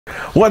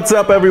What's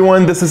up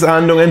everyone, this is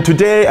Andong and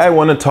today I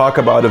want to talk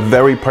about a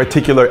very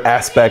particular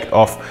aspect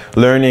of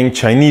learning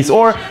Chinese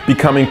or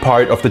becoming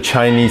part of the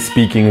Chinese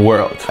speaking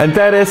world. And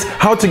that is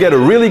how to get a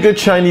really good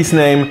Chinese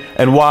name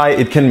and why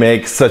it can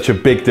make such a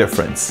big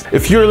difference.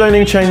 If you're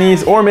learning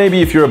Chinese or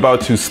maybe if you're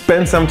about to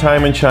spend some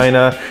time in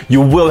China,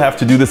 you will have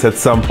to do this at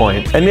some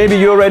point. And maybe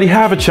you already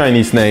have a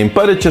Chinese name,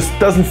 but it just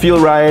doesn't feel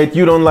right,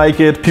 you don't like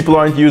it, people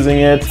aren't using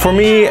it. For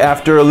me,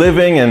 after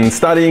living and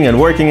studying and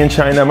working in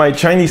China, my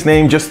Chinese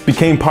name just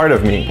became part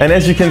of me. And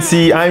as you can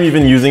see, I'm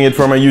even using it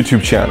for my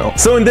YouTube channel.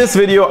 So in this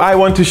video, I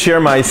want to share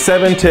my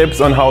 7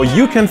 tips on how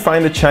you can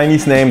find a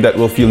Chinese name that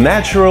will feel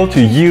natural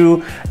to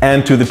you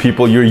and to the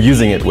people you're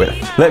using it with.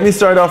 Let me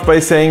start off by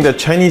saying that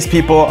Chinese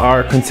people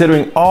are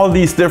considering all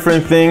these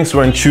different things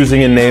when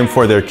choosing a name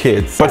for their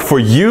kids. But for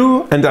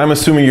you, and I'm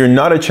assuming you're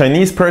not a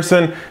Chinese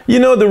person, you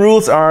know the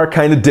rules are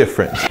kind of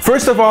different.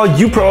 First of all,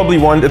 you probably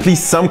want at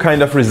least some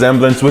kind of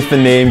resemblance with the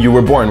name you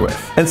were born with.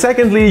 And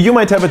secondly, you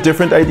might have a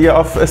different idea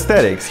of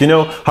aesthetics. You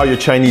know, how your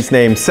Chinese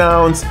name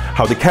sounds,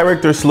 how the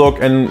characters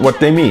look and what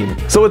they mean.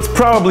 So it's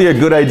probably a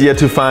good idea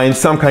to find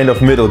some kind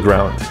of middle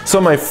ground.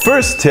 So my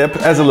first tip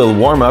as a little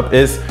warm-up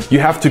is you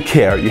have to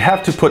care. You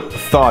have to put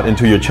thought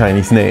into your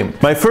Chinese name.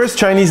 My first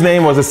Chinese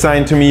name was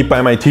assigned to me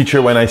by my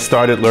teacher when I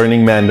started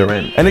learning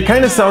Mandarin. And it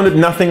kind of sounded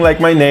nothing like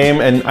my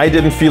name and I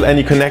didn't feel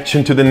any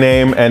connection to the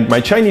name and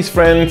my Chinese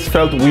friends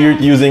felt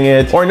weird using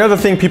it. Or another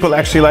thing people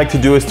actually like to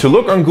do is to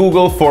look on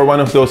Google for one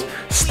of those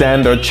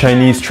standard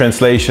Chinese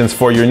translations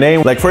for your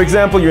name. Like for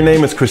example, your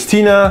name is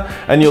Christina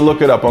and you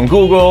look it up on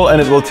Google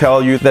and it will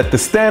tell you that the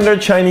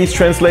standard Chinese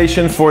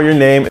translation for your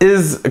name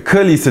is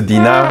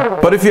Dina.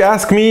 But if you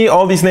ask me,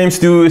 all these names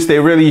do is they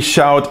really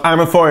shout, "I'm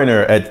a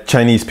foreigner" at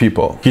Chinese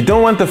people. You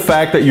don't want the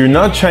fact that you're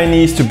not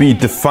Chinese to be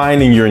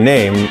defining your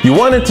name. You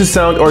want it to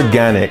sound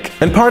organic.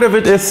 And part of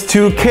it is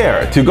to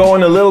care, to go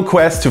on a little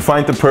quest to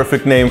find the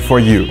perfect name for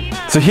you.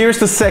 So here's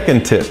the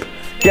second tip.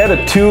 Get a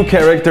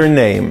 2-character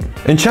name.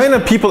 In China,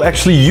 people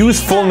actually use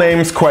full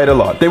names quite a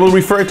lot. They will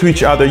refer to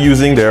each other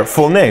using their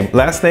full name,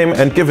 last name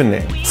and given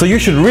name. So you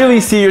should really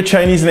see your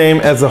Chinese name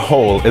as a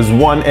whole, as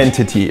one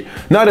entity,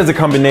 not as a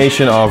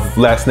combination of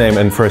last name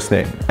and first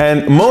name.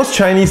 And most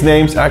Chinese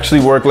names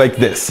actually work like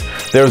this.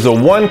 There's a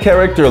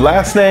 1-character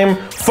last name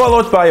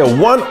followed by a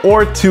 1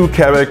 or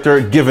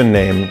 2-character given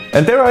name.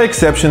 And there are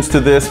exceptions to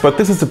this, but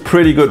this is a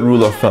pretty good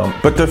rule of thumb.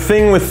 But the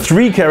thing with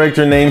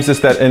 3-character names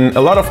is that in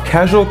a lot of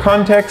casual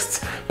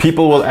contexts,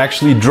 people will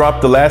actually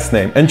drop the last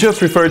name and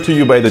just refer to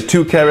you by the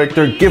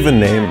 2-character given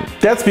name.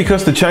 That's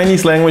because the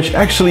Chinese language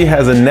actually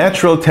has a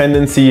natural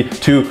tendency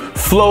to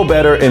flow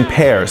better in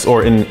pairs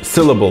or in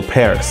syllable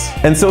pairs.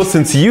 And so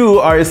since you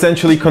are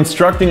essentially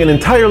constructing an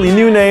entirely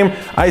new name,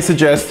 I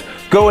suggest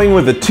going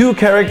with a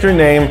 2-character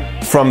name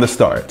from the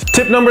start.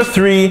 Tip number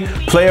 3,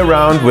 play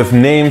around with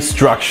name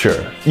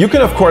structure. You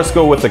can of course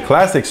go with the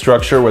classic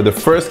structure where the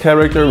first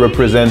character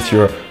represents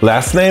your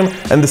last name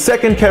and the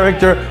second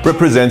character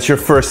represents your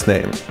first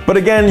name. But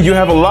again, you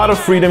have a lot of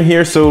freedom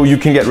here, so you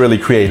can get really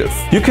creative.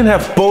 You can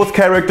have both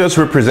characters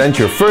represent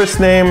your first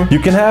name. You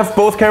can have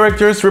both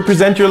characters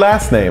represent your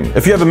last name.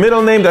 If you have a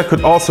middle name, that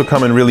could also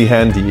come in really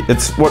handy.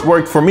 It's what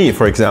worked for me,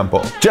 for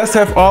example. Just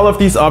have all of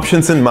these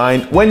options in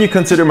mind when you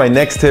consider my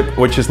next tip,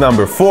 which is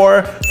number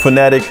 4,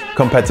 phonetic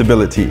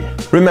compatibility.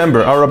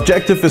 Remember, our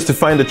objective is to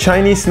find a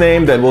Chinese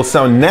name that will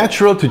sound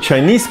natural to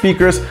Chinese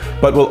speakers,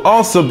 but will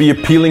also be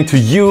appealing to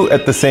you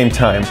at the same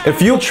time.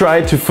 If you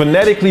try to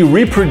phonetically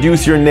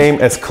reproduce your name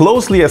as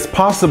closely as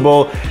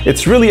possible,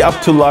 it's really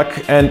up to luck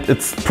and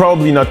it's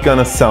probably not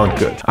gonna sound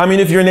good. I mean,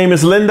 if your name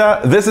is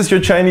Linda, this is your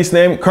Chinese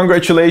name,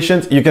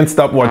 congratulations, you can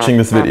stop watching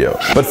this video.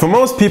 But for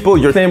most people,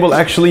 your name will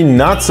actually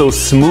not so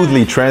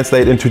smoothly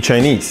translate into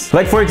Chinese.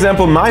 Like for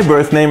example, my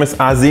birth name is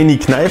Arseni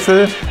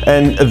Kneifel,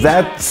 and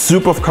that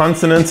soup of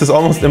consonants is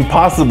almost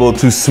impossible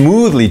to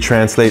smoothly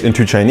translate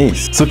into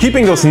Chinese. So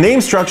keeping those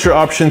name structure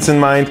options in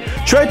mind,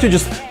 try to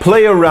just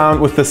play around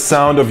with the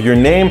sound of your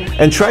name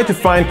and try to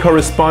find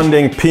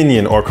corresponding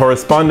pinyin or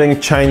corresponding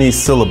Chinese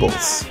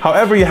syllables.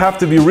 However, you have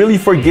to be really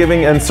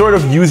forgiving and sort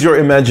of use your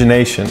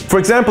imagination. For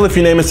example, if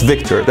your name is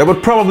Victor, that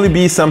would probably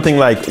be something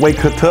like Wei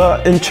Ke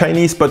Te in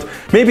Chinese, but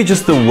maybe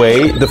just the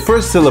way the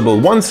first syllable,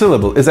 1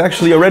 syllable, is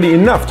actually already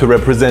enough to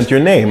represent your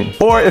name.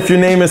 Or if your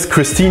name is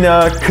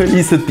Christina,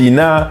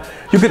 Dina,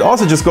 you could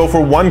also just go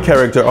for 1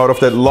 character out of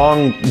that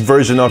long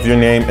version of your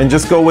name and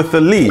just go with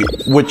the Li,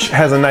 which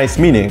has a nice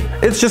meaning.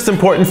 It's just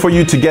important for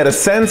you to get a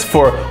sense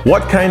for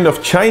what kind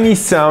of Chinese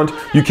sound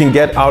you can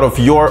get out of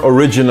your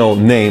original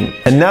name.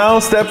 And now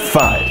step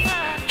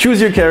 5. Choose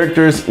your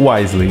characters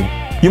wisely.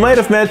 You might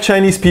have met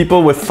Chinese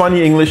people with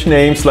funny English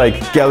names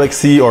like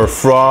Galaxy or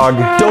Frog.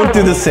 Don't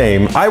do the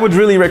same. I would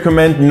really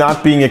recommend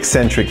not being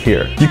eccentric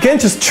here. You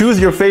can't just choose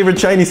your favorite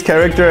Chinese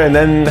character and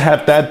then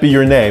have that be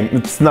your name.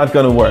 It's not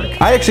gonna work.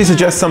 I actually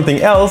suggest something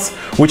else,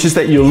 which is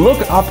that you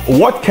look up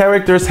what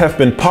characters have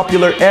been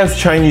popular as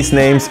Chinese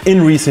names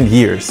in recent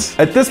years.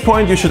 At this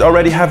point, you should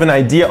already have an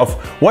idea of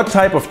what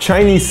type of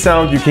Chinese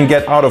sound you can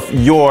get out of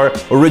your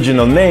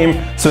original name.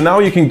 So now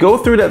you can go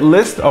through that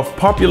list of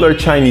popular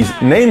Chinese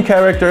name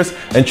characters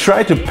and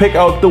try to pick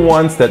out the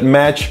ones that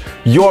match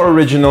your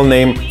original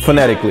name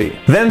phonetically.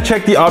 Then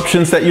check the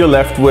options that you're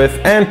left with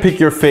and pick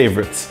your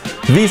favorites.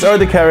 These are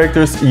the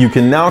characters you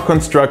can now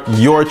construct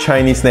your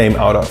Chinese name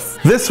out of.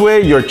 This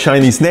way your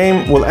Chinese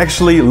name will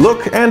actually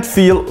look and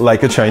feel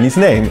like a Chinese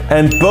name.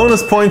 And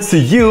bonus points to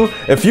you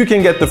if you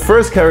can get the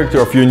first character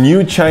of your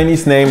new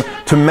Chinese name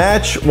to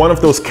match one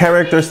of those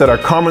characters that are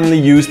commonly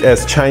used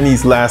as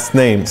Chinese last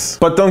names.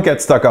 But don't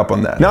get stuck up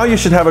on that. Now you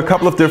should have a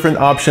couple of different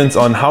options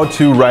on how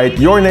to write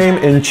your name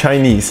in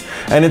Chinese.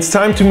 And it's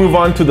time to move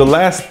on to the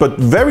last but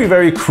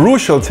very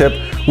crucial tip,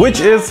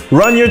 which is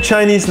run your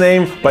Chinese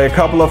name by a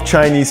couple of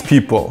Chinese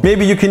people.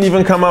 Maybe you can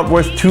even come up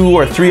with 2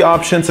 or 3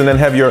 options and then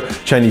have your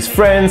Chinese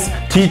friends,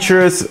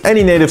 teachers,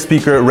 any native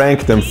speaker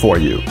rank them for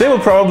you. They will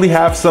probably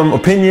have some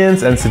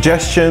opinions and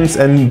suggestions,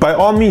 and by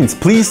all means,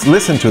 please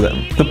listen to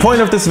them. The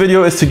point of this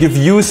video is to give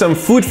you some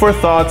food for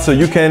thought so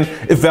you can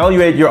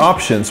evaluate your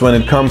options when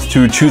it comes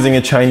to choosing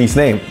a Chinese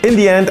name. In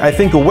the end, I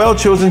think a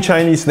well-chosen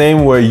Chinese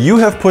name where you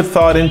have put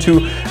thought into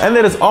and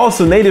that is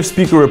also native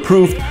speaker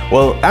approved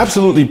will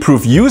absolutely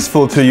prove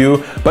useful to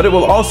you, but it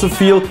will also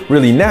feel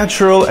really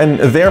natural and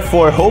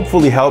therefore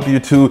hopefully help you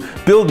to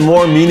build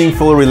more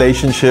meaningful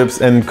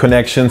relationships and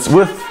connections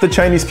with the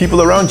Chinese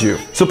people around you.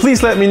 So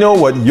please let me know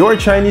what your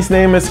Chinese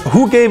name is,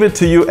 who gave it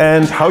to you,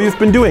 and how you've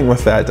been doing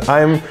with that.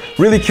 I'm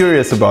really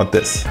curious about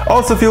this.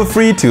 Also feel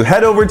free to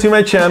head over to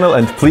my channel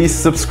and please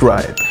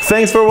subscribe.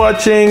 Thanks for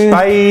watching.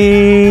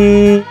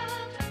 Bye!